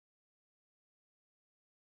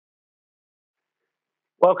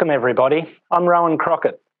Welcome everybody. I'm Rowan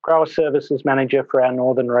Crockett, Grower Services Manager for our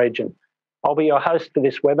Northern region. I'll be your host for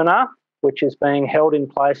this webinar, which is being held in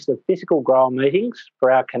place of physical grower meetings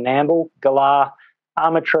for our Coonamble, Gular,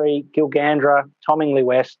 Armatree, Gilgandra, Tomingley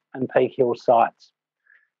West and Peak Hill sites.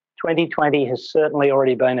 2020 has certainly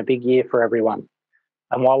already been a big year for everyone.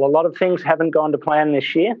 And while a lot of things haven't gone to plan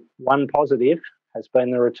this year, one positive has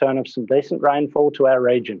been the return of some decent rainfall to our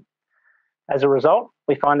region. As a result,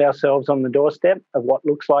 we find ourselves on the doorstep of what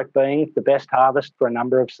looks like being the best harvest for a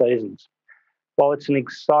number of seasons. While it's an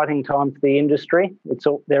exciting time for the industry,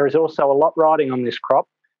 there is also a lot riding on this crop,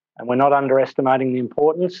 and we're not underestimating the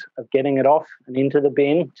importance of getting it off and into the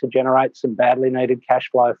bin to generate some badly needed cash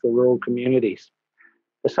flow for rural communities.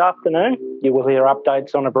 This afternoon, you will hear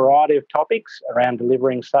updates on a variety of topics around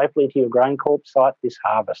delivering safely to your GrainCorp site this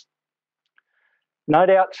harvest. No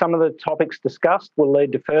doubt some of the topics discussed will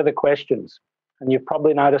lead to further questions, and you've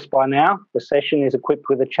probably noticed by now the session is equipped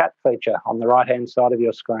with a chat feature on the right-hand side of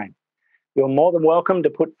your screen. You're more than welcome to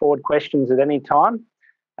put forward questions at any time,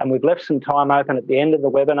 and we've left some time open at the end of the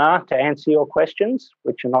webinar to answer your questions,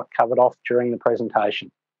 which are not covered off during the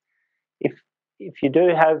presentation. If you do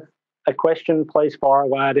have a question, please fire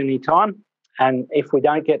away at any time, and if we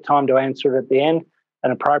don't get time to answer it at the end, an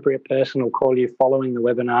appropriate person will call you following the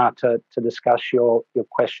webinar to discuss your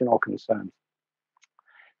question or concern.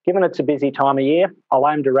 Given it's a busy time of year, I'll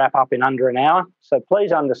aim to wrap up in under an hour, so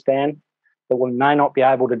please understand that we may not be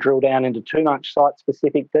able to drill down into too much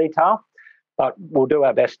site-specific detail, but we'll do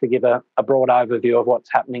our best to give a broad overview of what's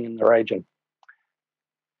happening in the region.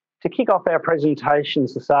 To kick off our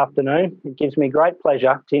presentations this afternoon, it gives me great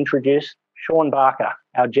pleasure to introduce Sean Barker,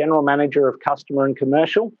 our General Manager of Customer and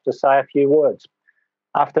Commercial, to say a few words.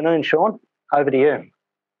 Afternoon, Sean. Over to you.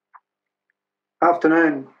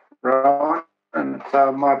 Afternoon, Rowan, and it's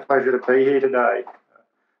my pleasure to be here today.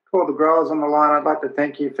 To all the growers on the line, I'd like to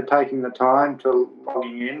thank you for taking the time to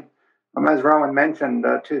logging in. As Rowan mentioned,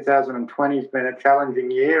 2020 has been a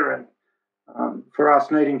challenging year, and for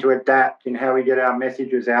us needing to adapt in how we get our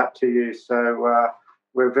messages out to you. So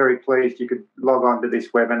we're very pleased you could log on to this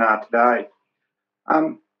webinar today.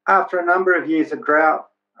 After a number of years of drought,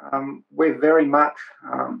 we're very much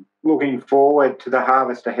looking forward to the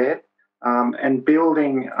harvest ahead and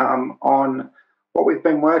building on what we've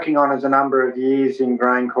been working on as a number of years in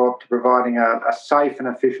GrainCorp to providing a safe and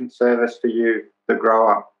efficient service for you, the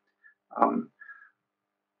grower.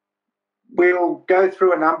 We'll go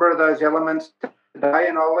through a number of those elements today,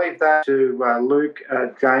 and I'll leave that to Luke,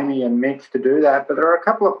 Jamie and Mitch to do that, but there are a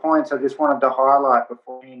couple of points I just wanted to highlight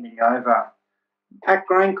before handing over. At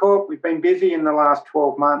GrainCorp, we've been busy in the last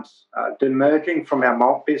 12 months demerging from our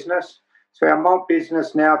malt business. So our malt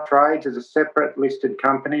business now trades as a separate listed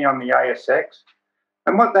company on the ASX.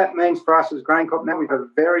 And what that means for us as GrainCorp now, we have a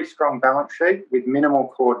very strong balance sheet with minimal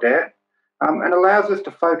core debt and allows us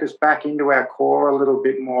to focus back into our core a little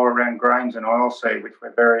bit more around grains and oilseed, which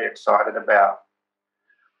we're very excited about.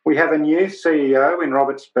 We have a new CEO in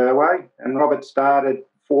Robert Spurway, and Robert started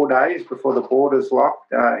 4 days before the borders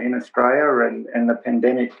locked in Australia and the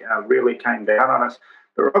pandemic really came down on us.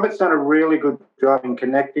 But Robert's done a really good job in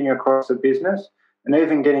connecting across the business and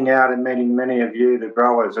even getting out and meeting many of you, the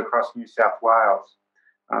growers, across New South Wales.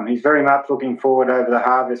 He's very much looking forward over the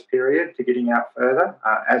harvest period to getting out further,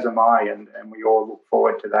 as am I, and we all look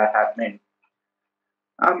forward to that happening.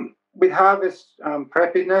 With harvest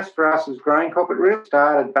preparedness for us as GrainCorp, it really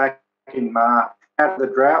started back in March. Out of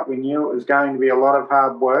the drought, we knew it was going to be a lot of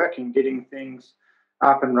hard work in getting things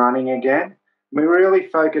up and running again. We really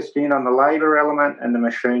focused in on the labour element and the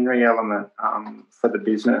machinery element for the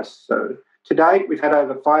business. So to date, we've had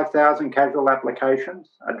over 5,000 casual applications.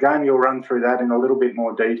 Jamie will run through that in a little bit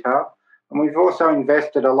more detail. And we've also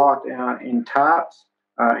invested a lot in tarps,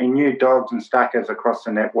 in new dogs and stackers across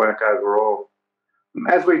the network overall.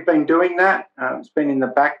 As we've been doing that, it's been in the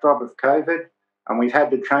backdrop of COVID, and we've had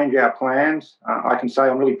to change our plans. I can say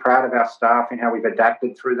I'm really proud of our staff in how we've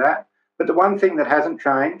adapted through that. But the one thing that hasn't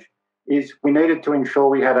changed is we needed to ensure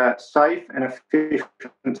we had a safe and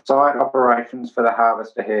efficient site operations for the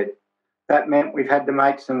harvest ahead. That meant we've had to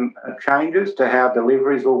make some changes to how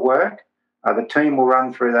deliveries will work. The team will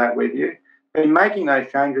run through that with you. But in making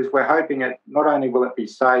those changes, we're hoping it not only will it be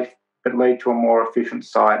safe, but lead to a more efficient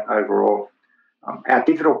site overall. Our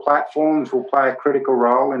digital platforms will play a critical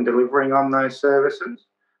role in delivering on those services,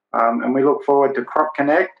 and we look forward to Crop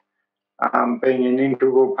Connect being an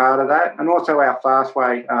integral part of that, and also our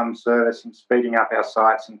Fastway service and speeding up our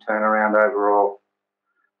sites and turnaround overall.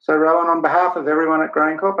 So, Rowan, on behalf of everyone at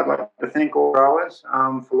GrainCorp, I'd like to thank all growers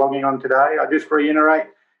for logging on today. I just reiterate,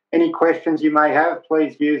 any questions you may have,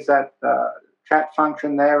 please use that chat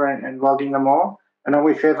function there and logging them all. And I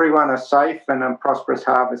wish everyone a safe and a prosperous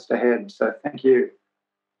harvest ahead. So thank you.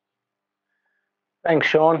 Thanks,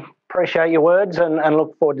 Sean. Appreciate your words and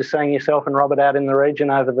look forward to seeing yourself and Robert out in the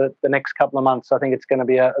region over the next couple of months. I think it's going to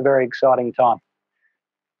be a very exciting time.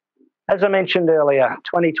 As I mentioned earlier,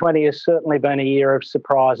 2020 has certainly been a year of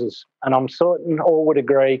surprises, and I'm certain all would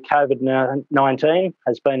agree COVID-19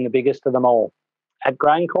 has been the biggest of them all. At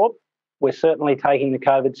GrainCorp, we're certainly taking the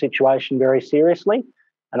COVID situation very seriously,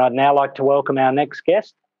 and I'd now like to welcome our next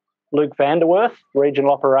guest, Luke Vanderwerth,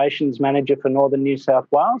 Regional Operations Manager for Northern New South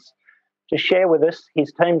Wales, to share with us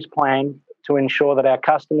his team's plan to ensure that our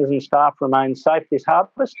customers and staff remain safe this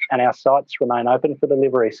harvest and our sites remain open for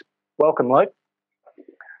deliveries. Welcome, Luke.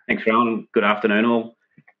 Thanks, Ron. Good afternoon, all.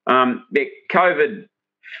 COVID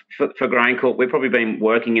for GrainCorp, we've probably been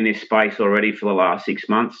working in this space already for the last 6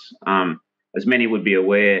 months. As many would be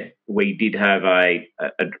aware, we did have a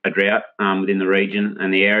drought within the region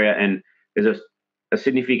and the area, and there's a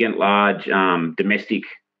significant large domestic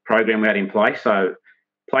program we had in place. So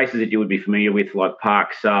places that you would be familiar with, like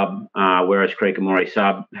Park Sub, Werris Creek and Moree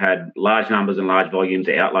Sub, had large numbers and large volumes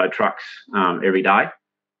of outload trucks every day.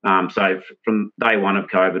 So from day one of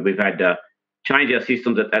COVID, we've had to change our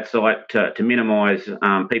systems at that site to minimise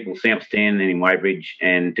people sample standing in weighbridge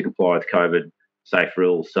and to comply with COVID safe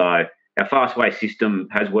rules. So our fast waste system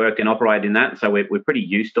has worked and operated in that. So we're pretty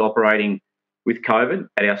used to operating with COVID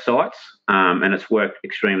at our sites, and it's worked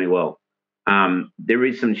extremely well. There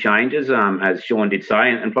is some changes, as Sean did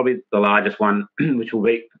say, and probably the largest one, which will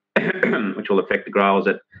affect the growers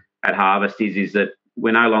at harvest, is that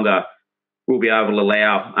we're no longer will be able to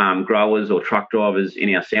allow growers or truck drivers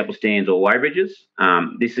in our sample stands or weighbridges.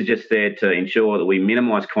 This is just there to ensure that we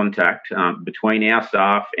minimise contact between our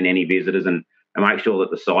staff and any visitors, and make sure that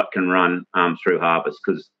the site can run through harvest,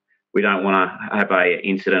 because we don't want to have an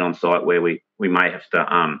incident on site where we may have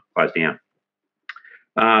to close down.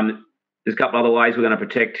 There's a couple other ways we're going to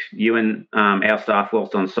protect you and our staff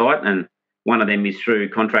whilst on site, and one of them is through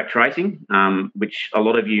contract tracing, which a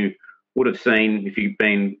lot of you would have seen if you've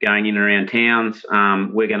been going in and around towns.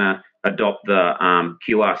 We're going to adopt the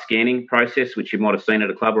QR scanning process, which you might have seen at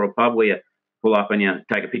a club or a pub, where you pull up and you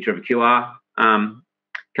take a picture of a QR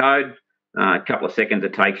code. A couple of seconds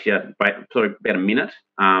it takes you, about a minute,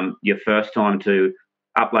 your first time to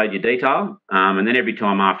upload your detail, and then every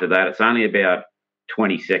time after that it's only about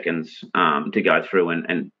 20 seconds to go through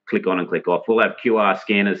and click on and click off. We'll have QR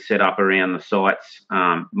scanners set up around the sites,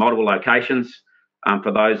 multiple locations.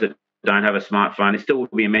 For those that don't have a smartphone, it still will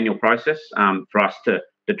be a manual process for us to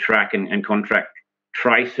track and contract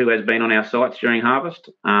trace who has been on our sites during harvest.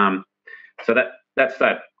 So that's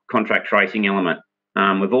that contract tracing element.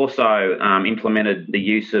 We've also implemented the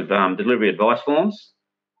use of delivery advice forms,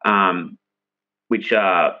 which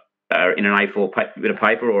are in an A4 bit of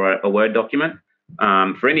paper or a Word document.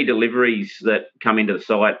 For any deliveries that come into the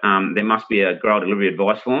site, there must be a grower delivery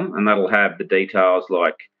advice form, and that'll have the details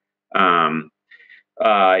like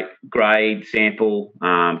grade, sample,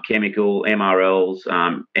 chemical,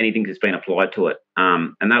 MRLs, anything that's been applied to it.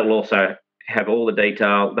 And that will also have all the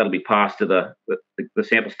detail that'll be passed to the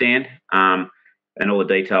sample stand, and all the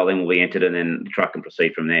detail then will be entered, and then the truck can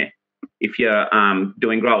proceed from there. If you're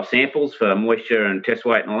doing grower samples for moisture and test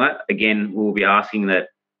weight and all that, again, we'll be asking that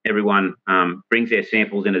everyone brings their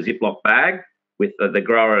samples in a Ziploc bag with the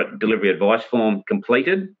grower delivery advice form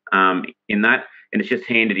completed in that, and it's just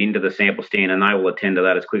handed into the sample stand, and they will attend to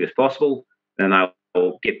that as quick as possible, and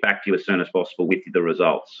they'll get back to you as soon as possible with the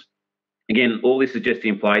results. Again, all this is just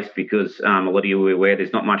in place because a lot of you will be aware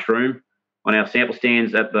there's not much room on our sample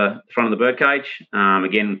stands at the front of the birdcage.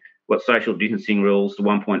 Again, we've got social distancing rules,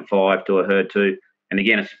 1.5 to a herd 2, and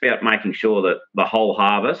again, it's about making sure that the whole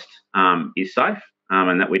harvest is safe,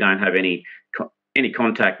 and that we don't have any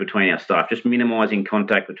contact between our staff, just minimising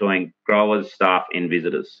contact between growers, staff and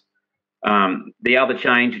visitors. The other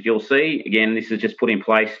change that you'll see, again, this is just put in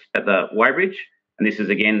place at the weighbridge, and this is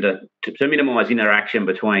again to minimise interaction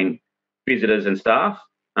between visitors and staff.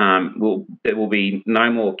 There will be no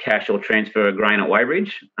more cash or transfer of grain at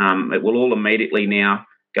weighbridge. It will all immediately now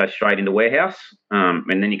go straight into warehouse,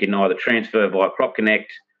 and then you can either transfer via Crop Connect,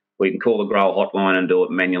 or you can call the grower hotline and do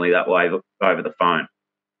it manually that way over the phone.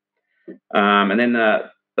 And then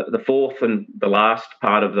the fourth and the last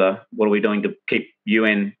part of what are we doing to keep you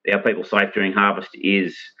and our people safe during harvest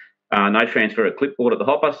is no transfer of clipboard at the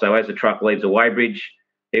hopper. So as the truck leaves a weighbridge,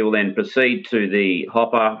 it will then proceed to the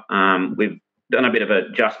hopper. We've done a bit of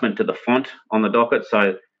adjustment to the font on the docket,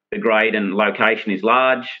 so the grade and location is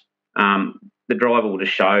large. The driver will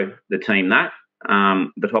just show the team that,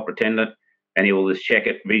 the top attendant, and he will just check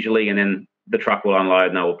it visually, and then the truck will unload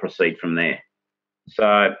and they will proceed from there.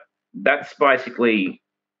 So that's basically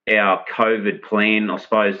our COVID plan, I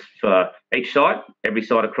suppose, for each site. Every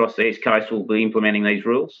site across the East Coast will be implementing these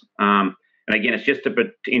rules. And again, it's just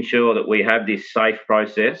to ensure that we have this safe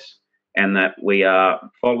process and that we are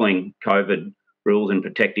following COVID rules and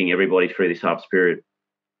protecting everybody through this harvest period.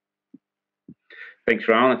 Thanks,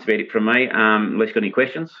 Rowan. That's about it from me. Unless you've got any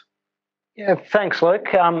questions? Yeah, thanks, Luke.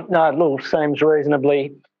 No, it all seems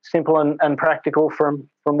reasonably simple and practical from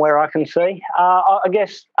where I can see. I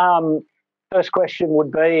guess first question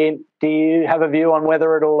would be: do you have a view on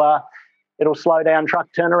whether it'll slow down truck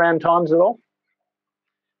turnaround times at all?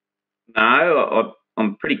 No,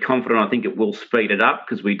 I'm pretty confident. I think it will speed it up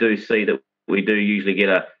because we do see that we do usually get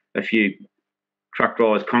a few truck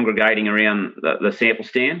drivers congregating around the sample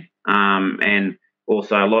stand, and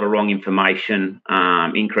also a lot of wrong information,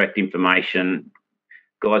 incorrect information.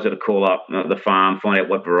 Guys that call up the farm, find out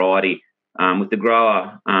what variety. With the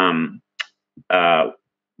grower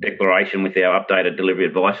declaration with our updated delivery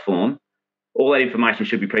advice form, all that information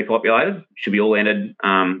should be pre-populated, should be all entered.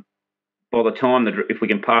 By the time, if we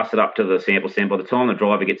can pass it up to the sample stand, by the time the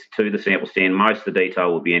driver gets to the sample stand, most of the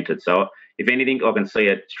detail will be entered. So if anything, I can see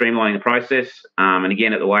it streamlining the process. And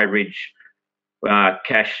again, at the weighbridge,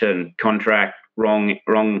 cash and contract,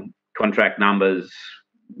 wrong contract numbers,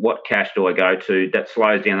 what cash do I go to? That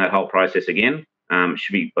slows down that whole process again. I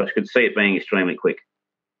could see it being extremely quick.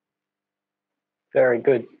 Very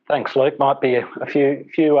good. Thanks, Luke. Might be a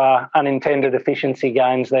few unintended efficiency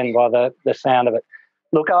gains then by the sound of it.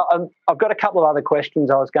 Look, I've got a couple of other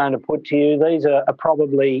questions I was going to put to you. These are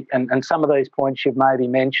probably, and some of these points you've maybe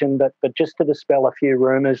mentioned, but just to dispel a few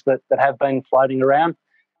rumours that have been floating around.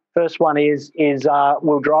 First one is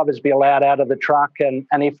will drivers be allowed out of the truck, and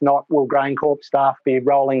if not, will GrainCorp staff be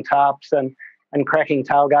rolling tarps and cracking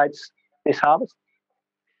tailgates this harvest?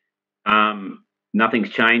 Nothing's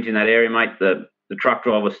changed in that area, mate. The truck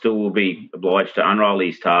driver still will be obliged to unroll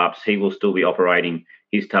these tarps. He will still be operating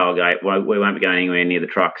his tailgate. We won't be going anywhere near the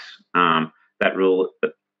trucks. That rule,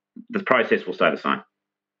 the process will stay the same.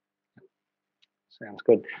 Sounds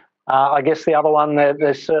good. I guess the other one,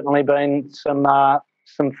 there's certainly been some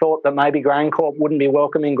thought that maybe GrainCorp wouldn't be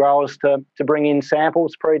welcoming growers to bring in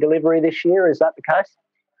samples pre-delivery this year. Is that the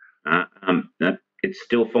case? It's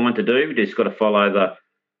still fine to do. We just got to follow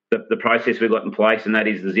the process we've got in place, and that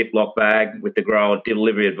is the Ziploc bag with the grower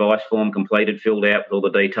delivery advice form completed, filled out with all the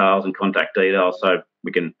details and contact details so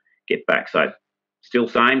we can get back. So still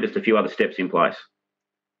same, just a few other steps in place.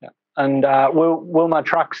 Yeah. And will my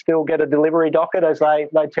truck still get a delivery docket as they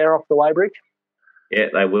tear off the weighbridge? Yeah,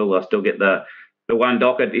 they will. They'll still get the one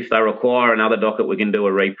docket. If they require another docket, we can do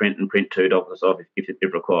a reprint and print two dockets off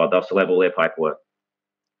if required. They'll still have all their paperwork.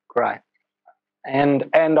 Great. And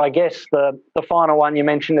I guess the final one you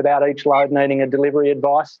mentioned about each load needing a delivery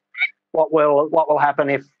advice. What will happen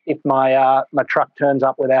if my truck turns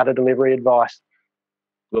up without a delivery advice?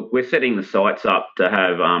 Look, we're setting the sites up to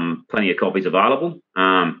have plenty of copies available.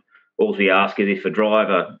 All we ask is if a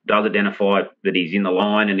driver does identify that he's in the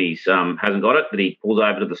line and he's hasn't got it, that he pulls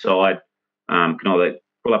over to the side, can either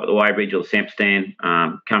pull up at the weighbridge or the sample stand,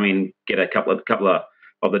 come in, get a couple of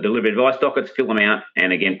the delivery advice dockets, fill them out,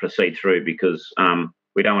 and again proceed through, because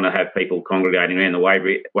we don't want to have people congregating around the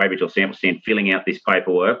weighbridge or sample stand filling out this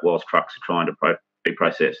paperwork whilst trucks are trying to be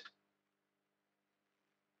processed.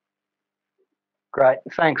 Great,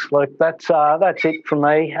 thanks, Luke. That's it from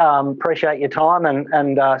me. Appreciate your time,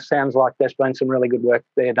 and sounds like there's been some really good work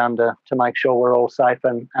there done to make sure we're all safe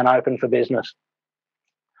and open for business.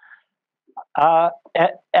 Our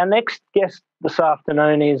next guest this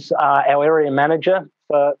afternoon is our area manager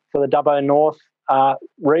for the Dubbo North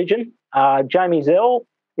region. Jamie Zell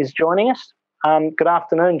is joining us. Good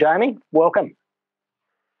afternoon, Jamie. Welcome.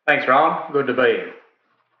 Thanks, Rowan. Good to be here.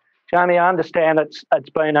 Jamie, I understand it's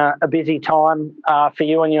been a busy time for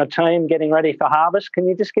you and your team getting ready for harvest. Can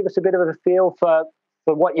you just give us a bit of a feel for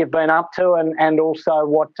what you've been up to and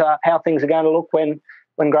also how things are going to look when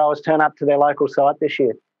growers turn up to their local site this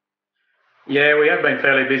year? Yeah, we have been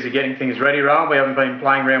fairly busy getting things ready, Rowan. We haven't been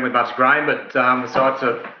playing around with much grain, but the sites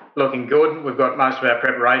are looking good. We've got most of our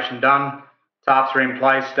preparation done. Tarps are in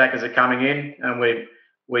place, stackers are coming in, and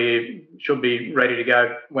we should be ready to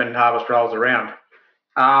go when harvest rolls around.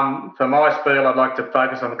 For my spiel, I'd like to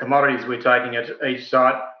focus on the commodities we're taking at each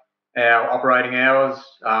site, our operating hours,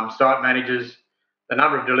 site managers, the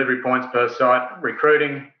number of delivery points per site,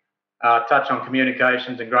 recruiting, touch on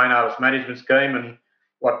communications and grain harvest management scheme, and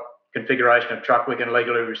what configuration of truck we can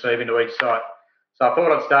legally receive into each site. So I thought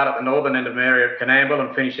I'd start at the northern end of my area at Coonamble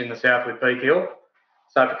and finish in the south with Peak Hill.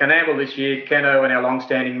 So for Coonamble this year, Ken Irwin, our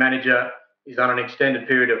long-standing manager, is on an extended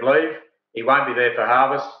period of leave. He won't be there for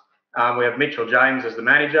harvest. We have Mitchell James as the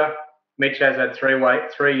manager. Mitch has had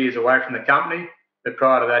 3 years away from the company, but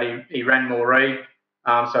prior to that he ran Moree,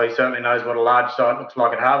 so he certainly knows what a large site looks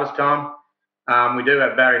like at harvest time. We do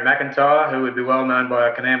have Barry McIntyre, who would be well known by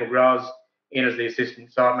our Coonamble growers, in as the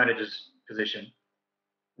assistant site manager's position.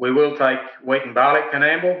 We will take wheat and barley at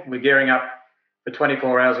Coonamble. We're gearing up for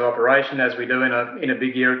 24 hours of operation as we do in a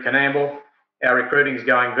big year at Coonamble. Our recruiting is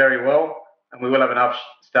going very well, and we will have enough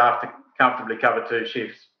staff to comfortably cover 2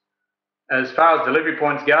 shifts. As far as delivery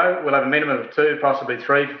points go, we'll have a minimum of 2, possibly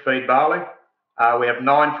 3 for feed barley. We have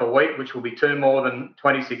 9 for wheat, which will be 2 more than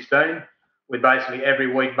 2016, with basically every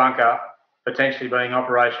wheat bunker potentially being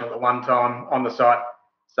operational at one time on the site.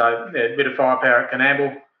 So yeah, a bit of firepower at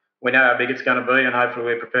Coonamble. We know how big it's going to be, and hopefully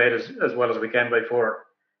we're prepared as well as we can be for it.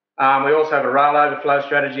 We also have a rail overflow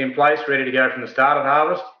strategy in place, ready to go from the start of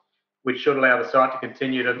harvest, which should allow the site to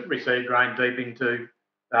continue to receive grain deep into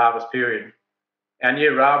the harvest period. Our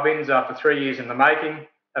new rail bins, after 3 years in the making,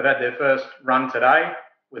 have had their first run today,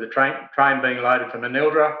 with a train being loaded from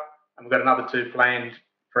Manildra, and we've got another 2 planned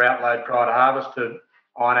for outload prior to harvest to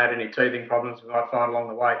iron out any teething problems we might find along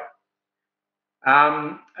the way.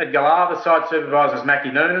 At Gular, the site supervisor is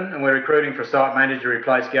Mackie Noonan, and we're recruiting for a site manager to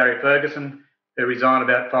replace Gary Ferguson, who resigned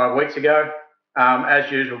about 5 weeks ago.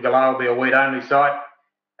 As usual, Gular will be a wheat-only site.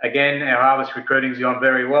 Again, our harvest recruiting's gone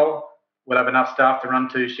very well. We'll have enough staff to run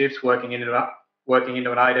 2 shifts, working into an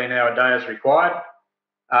 18-hour day as required.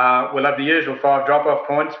 We'll have the usual 5 drop-off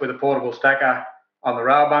points with a portable stacker on the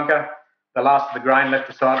rail bunker. The last of the grain left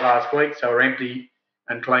the site last week, so we're empty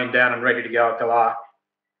and cleaned down and ready to go at Gular.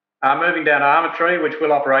 Moving down to Armatree, which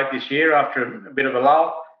will operate this year after a bit of a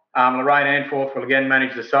lull. Lorraine Anforth will again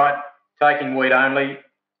manage the site, taking wheat only,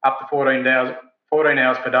 up to 14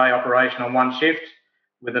 hours per day operation on 1 shift,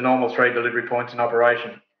 with the normal 3 delivery points in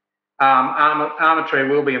operation. Armatree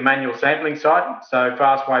will be a manual sampling site, so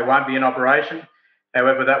fastway won't be in operation.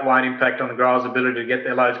 However, that won't impact on the growers' ability to get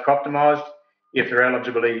their loads optimised if they're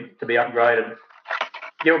eligible to be upgraded.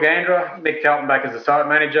 Gilgandra, Mick Kaltenbach is the site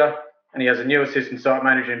manager, and he has a new assistant site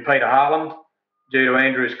manager in Peter Harland, due to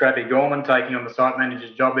Andrew Scrappy Gorman taking on the site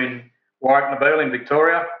manager's job in Warwick in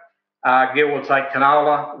Victoria. Gil will take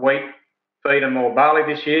canola, wheat, feed and more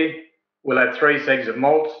barley this year. We'll have 3 segs of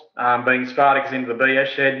malts, being Spartacus into the BS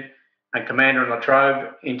shed and Commander and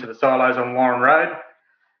Latrobe into the silos on Warren Road.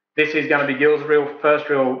 This is going to be Gil's first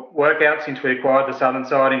real workout since we acquired the southern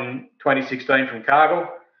side in 2016 from Cargill,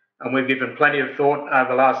 and we've given plenty of thought over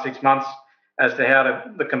the last 6 months as to how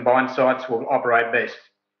the combined sites will operate best.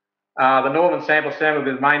 The northern sample stand will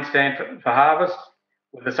be the main stand for harvest,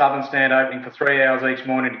 with the southern stand opening for 3 hours each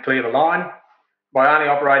morning to clear the line. By only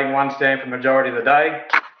operating 1 stand for the majority of the day,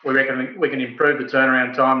 we reckon we can improve the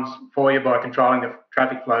turnaround times for you by controlling the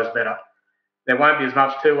traffic flows better. There won't be as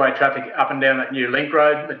much 2-way traffic up and down that new link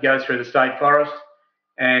road that goes through the state forest,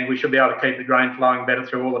 and we should be able to keep the grain flowing better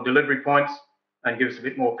through all the delivery points and give us a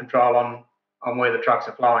bit more control on where the trucks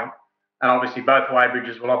are flowing. And obviously both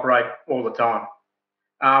weighbridges will operate all the time.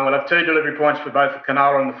 We'll have 2 delivery points for both the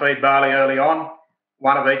canola and the feed barley early on,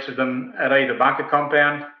 1 of each of them at either bunker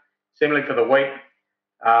compound. Similarly for the wheat,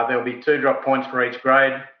 there'll be 2 drop points for each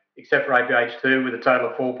grade, except for APH2, with a total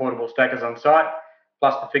of 4 portable stackers on site,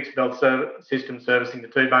 plus the fixed belt system servicing the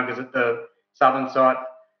 2 bunkers at the southern site,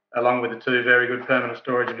 along with the 2 very good permanent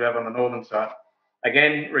storage we have on the northern site.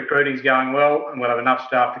 Again, recruiting's going well, and we'll have enough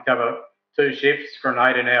staff to cover 2 shifts for an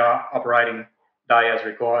 18-hour operating day as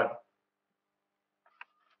required.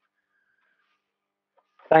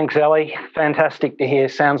 Thanks, Ellie. Fantastic to hear.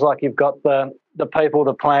 Sounds like you've got the people,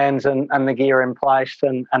 the plans and the gear in place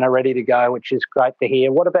and are ready to go, which is great to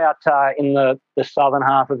hear. What about in the southern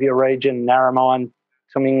half of your region, Narromine,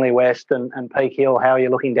 Tomingley West and Peak Hill? How are you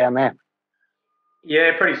looking down there?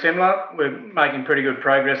 Yeah, pretty similar. We're making pretty good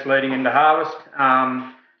progress leading into harvest.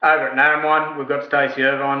 Over at Narromine, we've got Stacey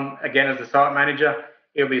Irvine again as the site manager.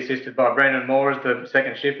 He'll be assisted by Brendan Moore as the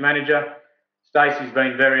second shift manager. Stacey's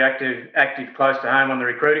been very active close to home on the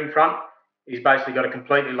recruiting front. He's basically got a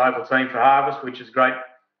completely local team for harvest, which is great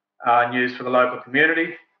news for the local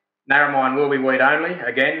community. Narromine will be wheat only,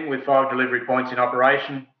 again, with 5 delivery points in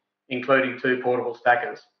operation, including 2 portable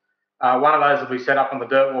stackers. One of those will be set up on the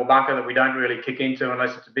dirt wall bunker that we don't really kick into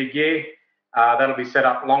unless it's a big year. That'll be set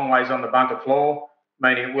up long ways on the bunker floor,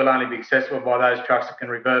 meaning it will only be accessible by those trucks that can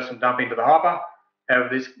reverse and dump into the hopper. However,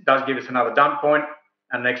 this does give us another dump point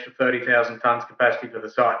and an extra 30,000 tonnes capacity for the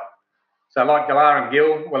site. So like Gular and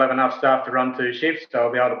Gil, we'll have enough staff to run 2 shifts, so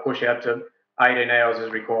we'll be able to push out to 18 hours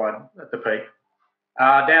as required at the peak.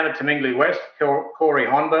 Down at Tomingley West, Corey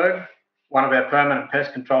Honberg, one of our permanent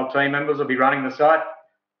pest control team members, will be running the site.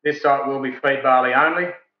 This site will be feed barley only.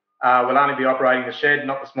 We'll only be operating the shed,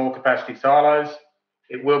 not the small capacity silos.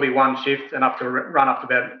 It will be one shift and run up to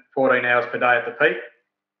about 14 hours per day at the peak.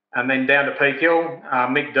 And then down to Peak Hill,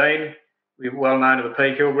 Mick Dean, we're well known to the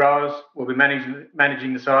Peak Hill growers, will be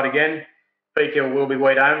managing the site again. Peak Hill will be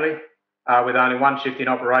wheat only, with only one shift in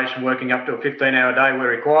operation, working up to a 15-hour day where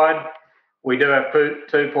required. We do have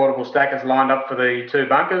two portable stackers lined up for the 2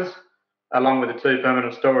 bunkers, along with the 2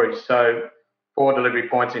 permanent storage, so 4 delivery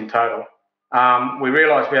points in total. We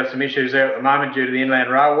realise we have some issues there at the moment due to the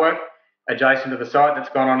inland rail work adjacent to the site that's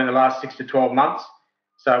gone on in the last 6 to 12 months.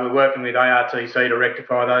 So we're working with ARTC to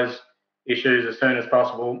rectify those issues as soon as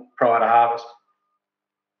possible prior to harvest.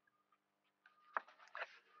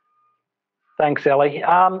 Thanks, Ellie.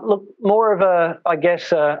 Look, more of a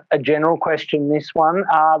general question, this one.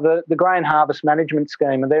 The grain harvest management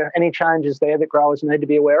scheme, are there any changes there that growers need to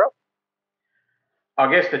be aware of?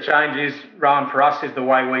 I guess the change is, Rowan, for us, is the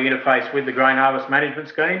way we interface with the grain harvest management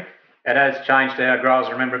scheme. It has changed to how growers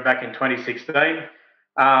remember it back in 2016.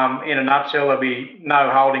 In a nutshell, there'll be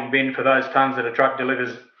no holding bin for those tonnes that a truck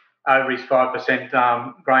delivers over his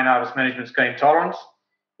 5% grain harvest management scheme tolerance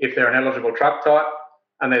if they're an eligible truck type,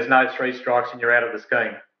 and there's no 3 strikes and you're out of the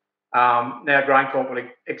scheme. Now GrainCorp will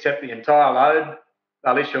accept the entire load.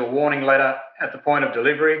 They'll issue a warning letter at the point of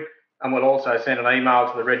delivery, and we'll also send an email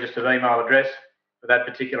to the registered email address for that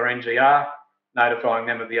particular NGR, notifying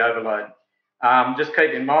them of the overload. Just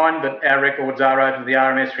keep in mind that our records are open to the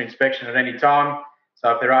RMS for inspection at any time,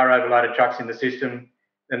 so if there are overloaded trucks in the system,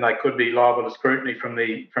 then they could be liable to scrutiny from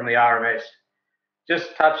the RMS.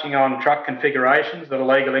 Just touching on truck configurations that are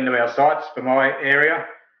legal into our sites for my area,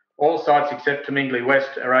 all sites except Tamingli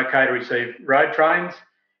West are okay to receive road trains,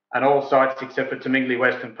 and all sites except for Tamingli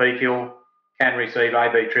West and Peak Hill can receive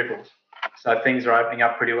AB triples. So things are opening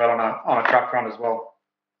up pretty well on a truck front as well.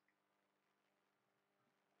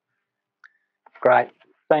 Great.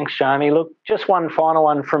 Thanks, Jamie. Look, just one final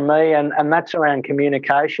one from me, and that's around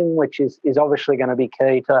communication, which is obviously going to be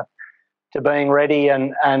key to being ready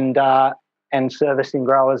and servicing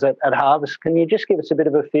growers at harvest. Can you just give us a bit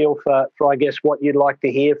of a feel for I guess, what you'd like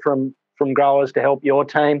to hear from growers to help your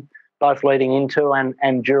team, both leading into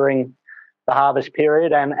and during the harvest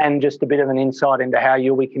period, and just a bit of an insight into how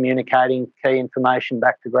you'll be communicating key information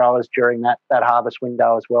back to growers during that harvest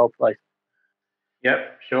window as well, please?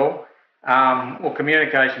 Yep, sure. Well,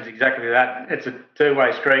 communication is exactly that. It's a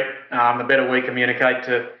two-way street. The better we communicate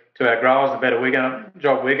to our growers, the better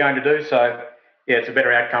job we're going to do. So, yeah, it's a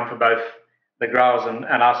better outcome for both the growers and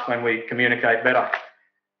us when we communicate better.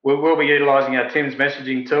 We'll be utilising our Tim's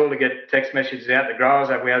messaging tool to get text messages out to growers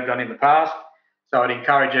that we have done in the past. So I'd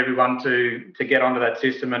encourage everyone to get onto that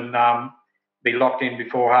system and be locked in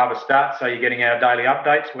before harvest starts, so you're getting our daily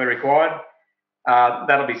updates where required.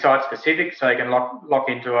 That'll be site specific, so you can lock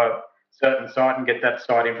into a certain site and get that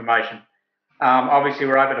site information. Obviously,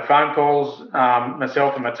 we're open to phone calls.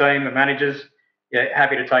 Myself and my team, the managers,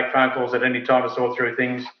 happy to take phone calls at any time to sort through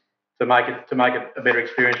things to make it a better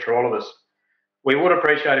experience for all of us. We would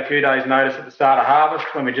appreciate a few days' notice at the start of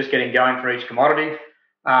harvest when we're just getting going for each commodity,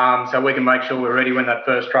 so we can make sure we're ready when that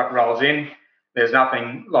first truck rolls in. There's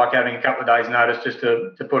nothing like having a couple of days' notice just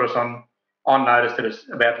to put us on notice that it's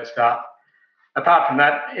about to start. Apart from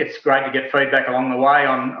that, it's great to get feedback along the way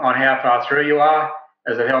on how far through you are,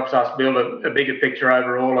 as it helps us build a bigger picture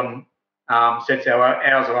overall and sets our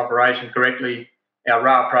hours of operation correctly, our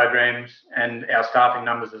rail programs and our staffing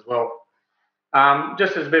numbers as well.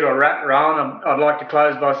 Just as a bit of a wrap, Rowan, I'd like to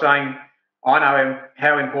close by saying I know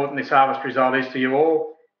how important this harvest result is to you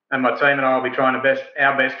all, and my team and I will be trying our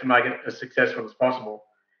best to make it as successful as possible.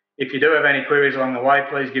 If you do have any queries along the way,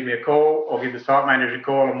 please give me a call or give the site manager a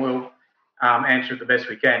call, and we'll answer it the best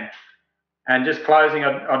we can. And just closing,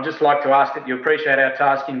 I'd just like to ask that you appreciate our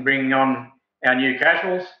task in bringing on our new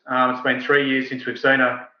casuals. It's been 3 years since we've seen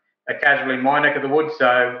a casual in my neck of the woods,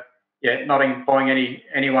 so yeah, not employing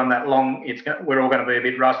anyone that long, we're all going to be a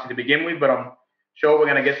bit rusty to begin with, but I'm sure we're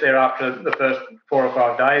going to get there after the first 4 or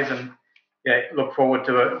 5 days, and yeah, look forward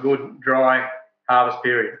to a good, dry harvest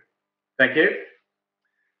period. Thank you.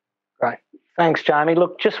 Great. Thanks, Jamie.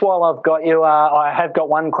 Look, just while I've got you, I have got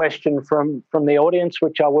one question from the audience,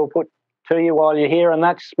 which I will put to you while you're here, and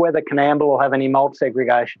that's whether Coonamble will have any malt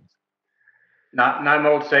segregations. No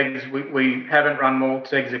malt segs. We haven't run malt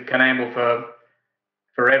segs at Coonamble for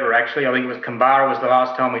forever, actually. I think it was Kambara was the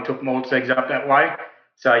last time we took malt segs up that way.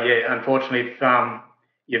 So, yeah, unfortunately, if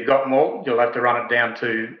you've got malt, you'll have to run it down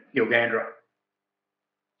to Gilgandra.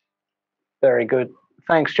 Very good.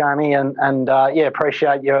 Thanks, Jamie, and yeah,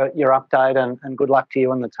 appreciate your update, and good luck to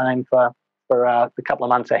you and the team for the couple of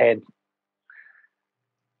months ahead.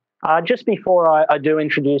 Just before I do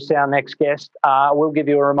introduce our next guest, we'll give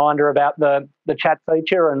you a reminder about the chat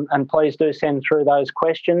feature, and please do send through those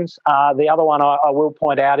questions. The other one I will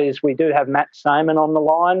point out is we do have Matt Saman on the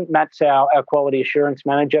line. Matt's our Quality Assurance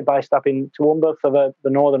Manager based up in Toowoomba for the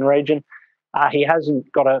Northern region. He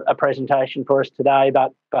hasn't got a presentation for us today,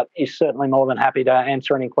 but he's certainly more than happy to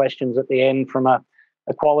answer any questions at the end from a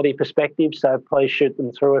quality perspective, so please shoot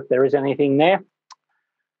them through if there is anything there.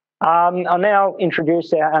 I'll now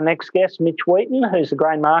introduce our next guest, Mitch Wheaton, who's the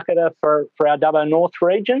grain marketer for our Dubbo North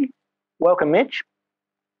region. Welcome, Mitch.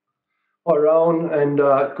 Hi, Rowan, and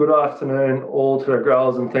good afternoon all to our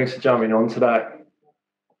growers, and thanks for jumping on today.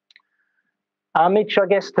 Mitch, I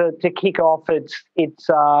guess to kick off, it's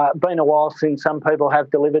been a while since some people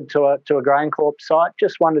have delivered to a GrainCorp site.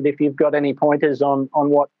 Just wondered if you've got any pointers on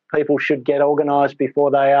what people should get organised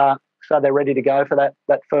before they're ready to go for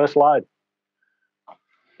that first load.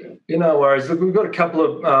 No worries. Look, we've got a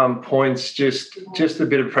couple of points, just a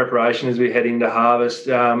bit of preparation as we head into harvest.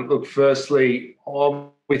 Look, firstly,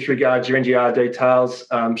 with regard to your NGR details,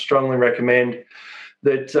 strongly recommend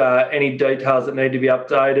that any details that need to be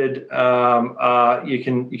updated, you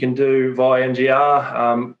can do via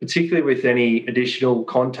NGR, particularly with any additional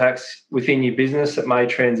contacts within your business that may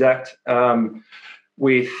transact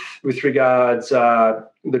with regards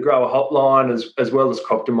the grower hotline as well as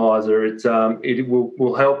Croptimizer. It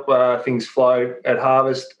will help things flow at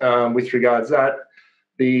harvest with regards to that.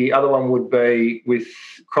 The other one would be with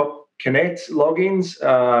Crop Connect logins.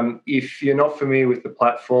 If you're not familiar with the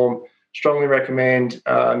platform, strongly recommend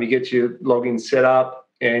you get your logins set up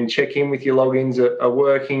and check in with your logins are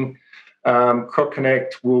working. Crop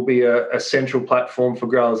Connect will be a central platform for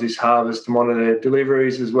growers this harvest to monitor their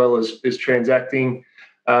deliveries as well as transacting.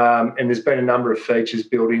 And there's been a number of features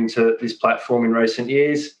built into this platform in recent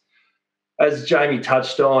years. As Jamie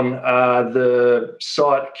touched on, the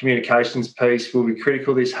site communications piece will be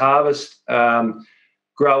critical this harvest.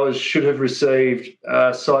 Growers should have received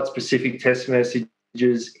site-specific test messages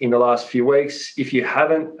in the last few weeks. If you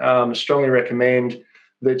haven't, strongly recommend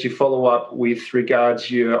that you follow up with regards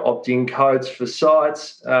to your opt-in codes for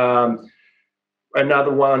sites.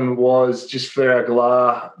 Another one was just for our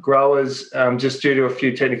Gular growers, just due to a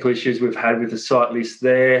few technical issues we've had with the site list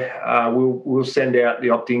there. We'll send out the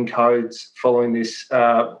opt-in codes following this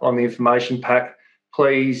on the information pack.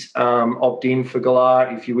 Please opt in for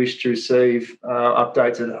Gular if you wish to receive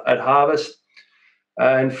updates at harvest.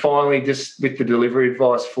 And finally, just with the delivery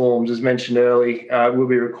advice forms, as mentioned earlier, will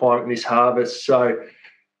be a requirement this harvest. So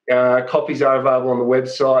copies are available on the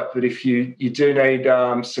website, but if you do need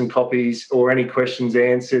some copies or any questions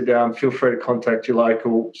answered, feel free to contact your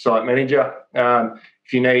local site manager.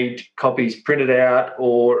 If you need copies printed out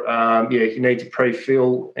or if you need to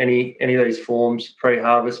pre-fill any of these forms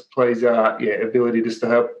pre-harvest, please, ability just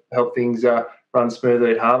to help things run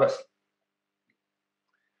smoothly at harvest.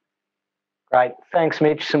 Great. Thanks,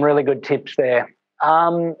 Mitch. Some really good tips there.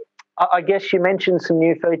 I guess you mentioned some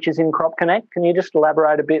new features in Crop Connect. Can you just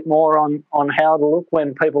elaborate a bit more on how it'll look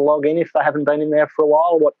when people log in if they haven't been in there for a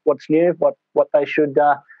while? What's new? What they should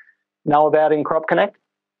know about in Crop Connect?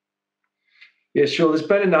 Yeah, sure. There's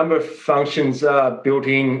been a number of functions built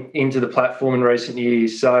into the platform in recent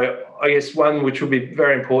years. So I guess one which will be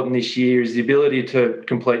very important this year is the ability to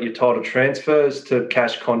complete your title transfers to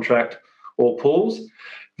cash contract or pools.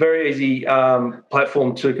 Very easy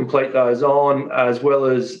platform to complete those on, as well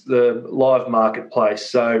as the live marketplace.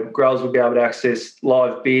 So growers will be able to access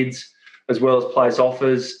live bids as well as place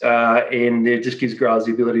offers, and it just gives growers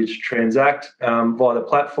the ability to transact via the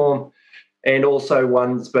platform. And also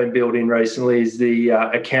one that's been built in recently is the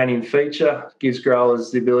accounting feature. Gives growers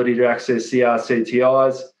the ability to access the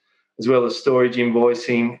RCTIs as well as storage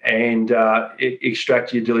invoicing and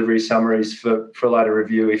extract your delivery summaries for later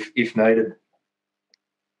review if needed.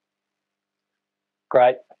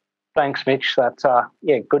 Great. Thanks, Mitch. That's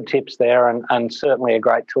good tips there, and certainly a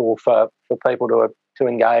great tool for people to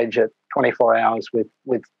engage at 24 hours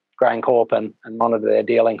with GrainCorp and monitor their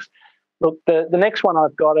dealings. Look, the next one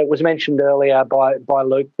I've got, it was mentioned earlier by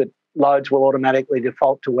Luke that loads will automatically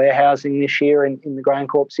default to warehousing this year in the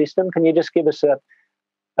GrainCorp system. Can you just give us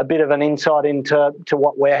a bit of an insight into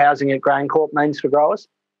what warehousing at GrainCorp means for growers?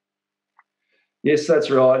 Yes, that's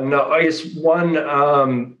right. No, I guess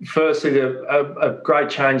firstly, a great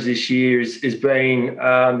change this year has been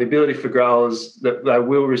the ability for growers that they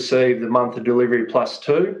will receive the month of delivery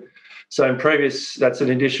 +2. So in previous, that's an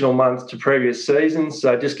additional month to previous seasons.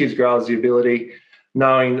 So it just gives growers the ability,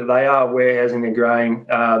 knowing that they are warehousing their grain,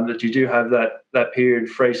 that you do have that period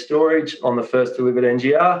free storage on the first delivered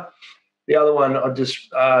NGR. The other one I'll just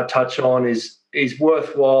touch on is is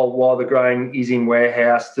worthwhile while the grain is in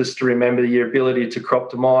warehouse, just to remember your ability to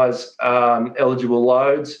crop optimise eligible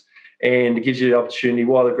loads, and it gives you the opportunity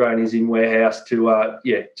while the grain is in warehouse to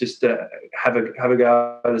have a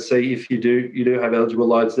go to see if you do have eligible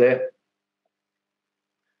loads there.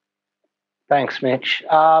 Thanks, Mitch.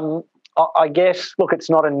 I guess, look, it's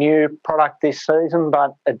not a new product this season,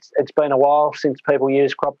 but it's been a while since people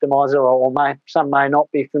use Croptimizer, or some may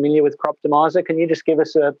not be familiar with Croptimizer. Can you just give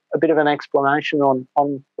us a bit of an explanation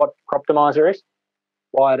on what Croptimizer is,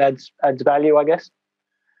 why it adds value, I guess?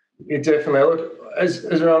 Yeah, definitely. Look,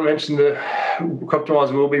 as Ron mentioned, the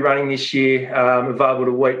Croptimizer will be running this year, available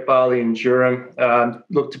to wheat, barley and durum.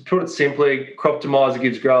 Look, to put it simply, Croptimizer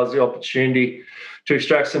gives growers the opportunity to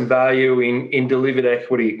extract some value in delivered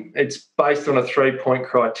equity. It's based on a 3-point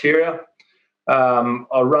criteria.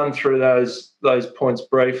 I'll run through those points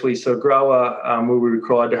briefly. So a grower will be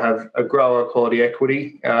required to have a grower quality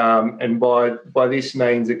equity, and by this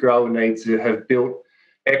means the grower needs to have built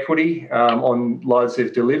equity on loads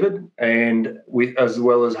they've delivered, and as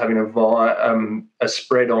well as having a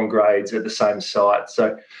spread on grades at the same site.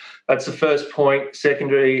 So that's the first point.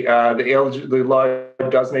 Secondary, the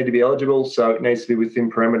load does need to be eligible, so it needs to be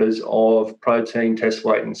within parameters of protein, test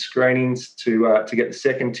weight and screenings to get the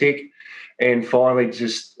second tick. And finally,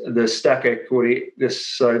 just the stack equity,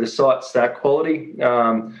 so the site stack quality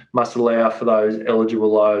must allow for those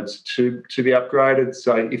eligible loads to be upgraded.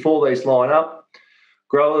 So if all these line up,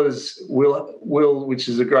 growers will, which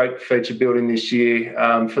is a great feature building this year,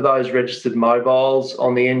 for those registered mobiles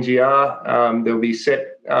on the NGR, there'll be set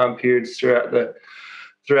periods throughout the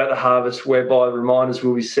harvest whereby reminders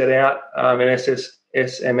will be set out, an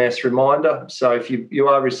SMS reminder. So if you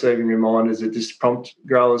are receiving reminders, it just prompt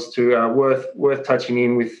growers to worth touching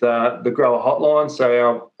in with the grower hotline.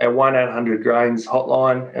 So our 1-800 Grains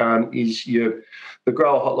hotline is the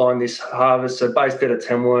grower hotline this harvest. So based out of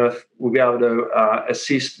Tamworth, we'll be able to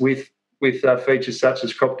assist with features such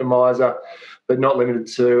as Croptimizer, but not limited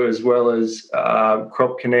to, as well as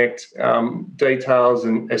Crop Connect details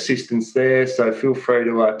and assistance there. So feel free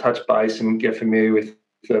to touch base and get familiar with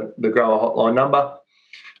the grower hotline number,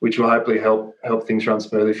 which will hopefully help things run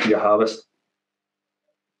smoothly for your harvest.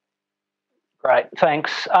 Great,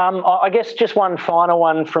 thanks. I guess just one final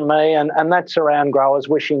one from me, and that's around growers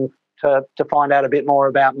wishing to find out a bit more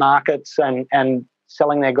about markets and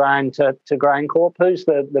selling their grain to GrainCorp. Who's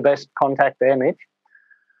the best contact there, Mitch?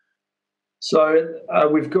 So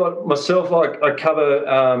we've got myself. I cover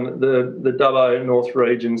the Dubbo North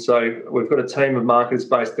region. So we've got a team of marketers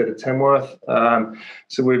based out of Tamworth.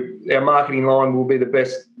 So our marketing line will be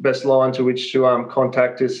the best line to which to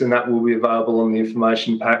contact us, and that will be available on the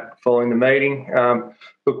information pack following the meeting.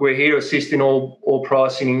 Look, we're here to assist in all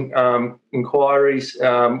pricing inquiries.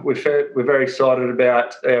 We're very excited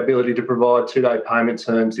about our ability to provide 2-day payment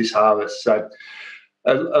terms this harvest. So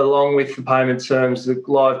along with the payment terms, the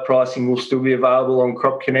live pricing will still be available on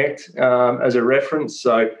Crop Connect as a reference.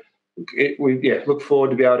 So we look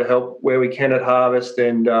forward to be able to help where we can at harvest,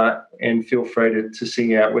 and feel free to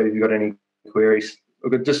sing out whether you've got any queries.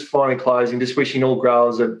 Look, just finally closing, just wishing all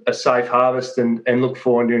growers a safe harvest, and look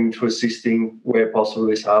forward to assisting where possible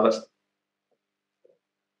this harvest.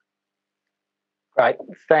 Great.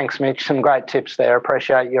 Thanks, Mitch. Some great tips there.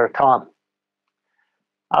 Appreciate your time.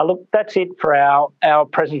 Look, that's it for our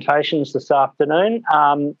presentations this afternoon.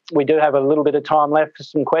 We do have a little bit of time left for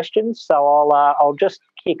some questions, so I'll just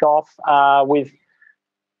kick off with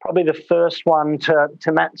probably the first one to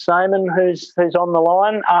Matt Seaman, who's on the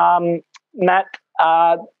line. Matt,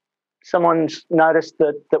 someone's noticed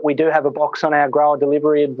that we do have a box on our grower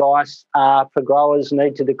delivery advice for growers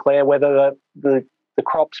need to declare whether the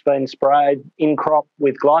crop's been sprayed in crop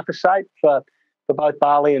with glyphosate for both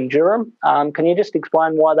barley and durum. Can you just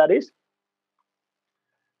explain why that is?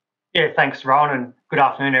 Yeah, thanks, Ron, and good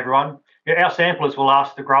afternoon, everyone. Yeah, our samplers will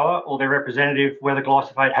ask the grower or their representative whether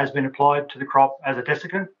glyphosate has been applied to the crop as a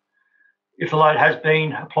desiccant. If the load has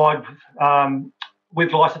been applied with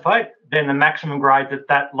glyphosate, then the maximum grade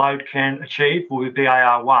that load can achieve will be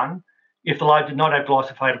BAR1. If the load did not have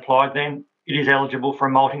glyphosate applied, then it is eligible for a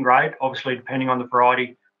malting grade, obviously depending on the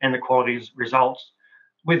variety and the quality results.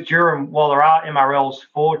 With durum, while there are MRLs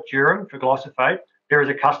for durum for glyphosate, there is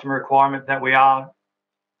a customer requirement that we are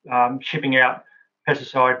shipping out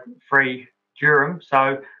pesticide-free durum.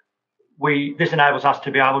 So this enables us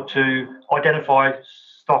to be able to identify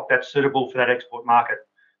stock that's suitable for that export market.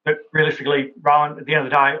 But realistically, Rowan, at the end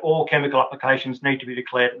of the day, all chemical applications need to be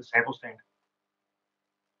declared at the sample stand.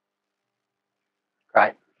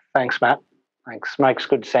 Great. Thanks, Matt. Thanks. Makes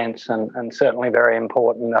good sense and certainly very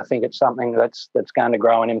important. I think it's something that's going to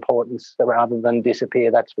grow in importance rather than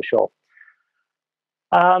disappear, that's for sure.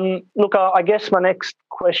 Look, I guess my next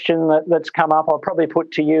question that's come up, I'll probably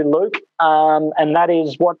put to you, Luke, and that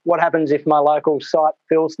is what happens if my local site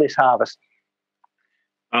fills this harvest?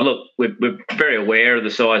 Look, we're very aware of the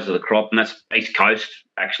size of the crop, and that's East Coast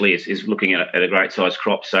actually is looking at a great size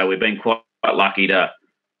crop. So we've been quite lucky to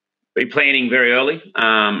be planting very early.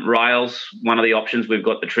 Rails, one of the options. We've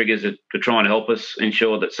got the triggers to try and help us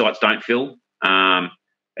ensure that sites don't fill.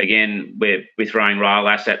 Again, we're throwing rail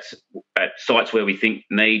assets at sites where we think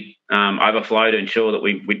need overflow to ensure that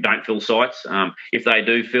we don't fill sites. If they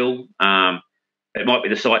do fill, it might be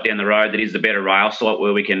the site down the road that is the better rail site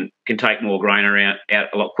where we can take more grain out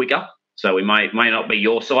a lot quicker. So we may not be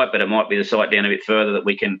your site, but it might be the site down a bit further that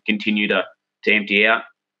we can continue to empty out.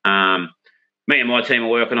 Me and my team are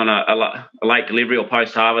working on a late delivery or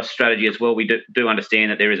post-harvest strategy as well. We do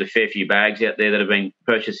understand that there is a fair few bags out there that have been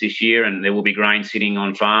purchased this year, and there will be grain sitting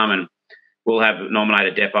on farm, and we'll have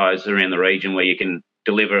nominated depots around the region where you can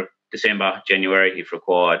deliver December, January if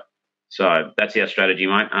required. So that's our strategy,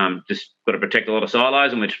 mate. Just got to protect a lot of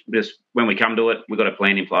silos, and just when we come to it, we've got a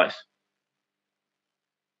plan in place.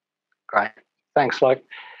 Great. Thanks, Luke.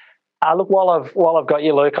 Look, while I've got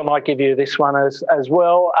you, Luke, I might give you this one as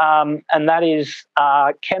well, and that is,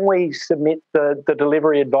 can we submit the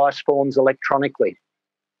delivery advice forms electronically?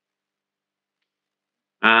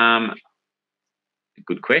 Good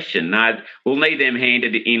question. No, we'll need them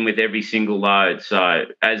handed in with every single load. So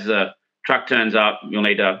as the truck turns up, you'll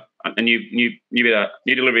need a new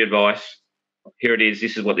delivery advice. Here it is.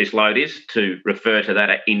 This is what this load is, to refer to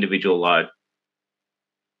that individual load.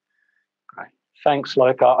 Thanks,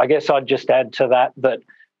 Luke. I guess I'd just add to that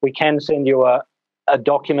we can send you a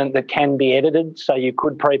document that can be edited, so you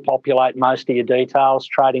could pre-populate most of your details,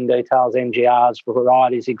 trading details, NGRs,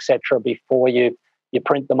 varieties, etc., before you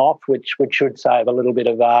print them off, which should save a little bit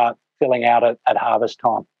of filling out at harvest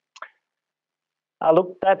time.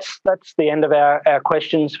 Look, that's the end of our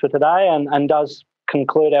questions for today, and does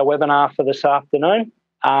conclude our webinar for this afternoon.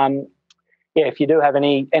 If you do have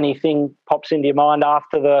anything pops into your mind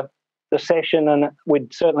after the session, and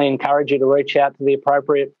we'd certainly encourage you to reach out to the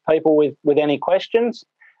appropriate people with any questions.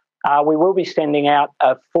 We will be sending out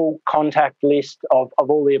a full contact list of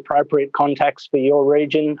all the appropriate contacts for your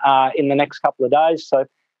region in the next couple of days. So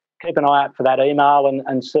keep an eye out for that email,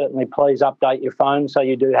 and certainly please update your phone so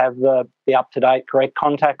you do have the up-to-date correct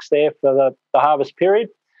contacts there for the harvest period.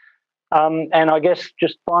 And I guess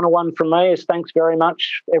just final one from me is thanks very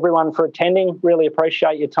much, everyone, for attending. Really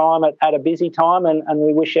appreciate your time at a busy time, and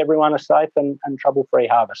we wish everyone a safe and trouble-free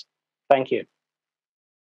harvest. Thank you.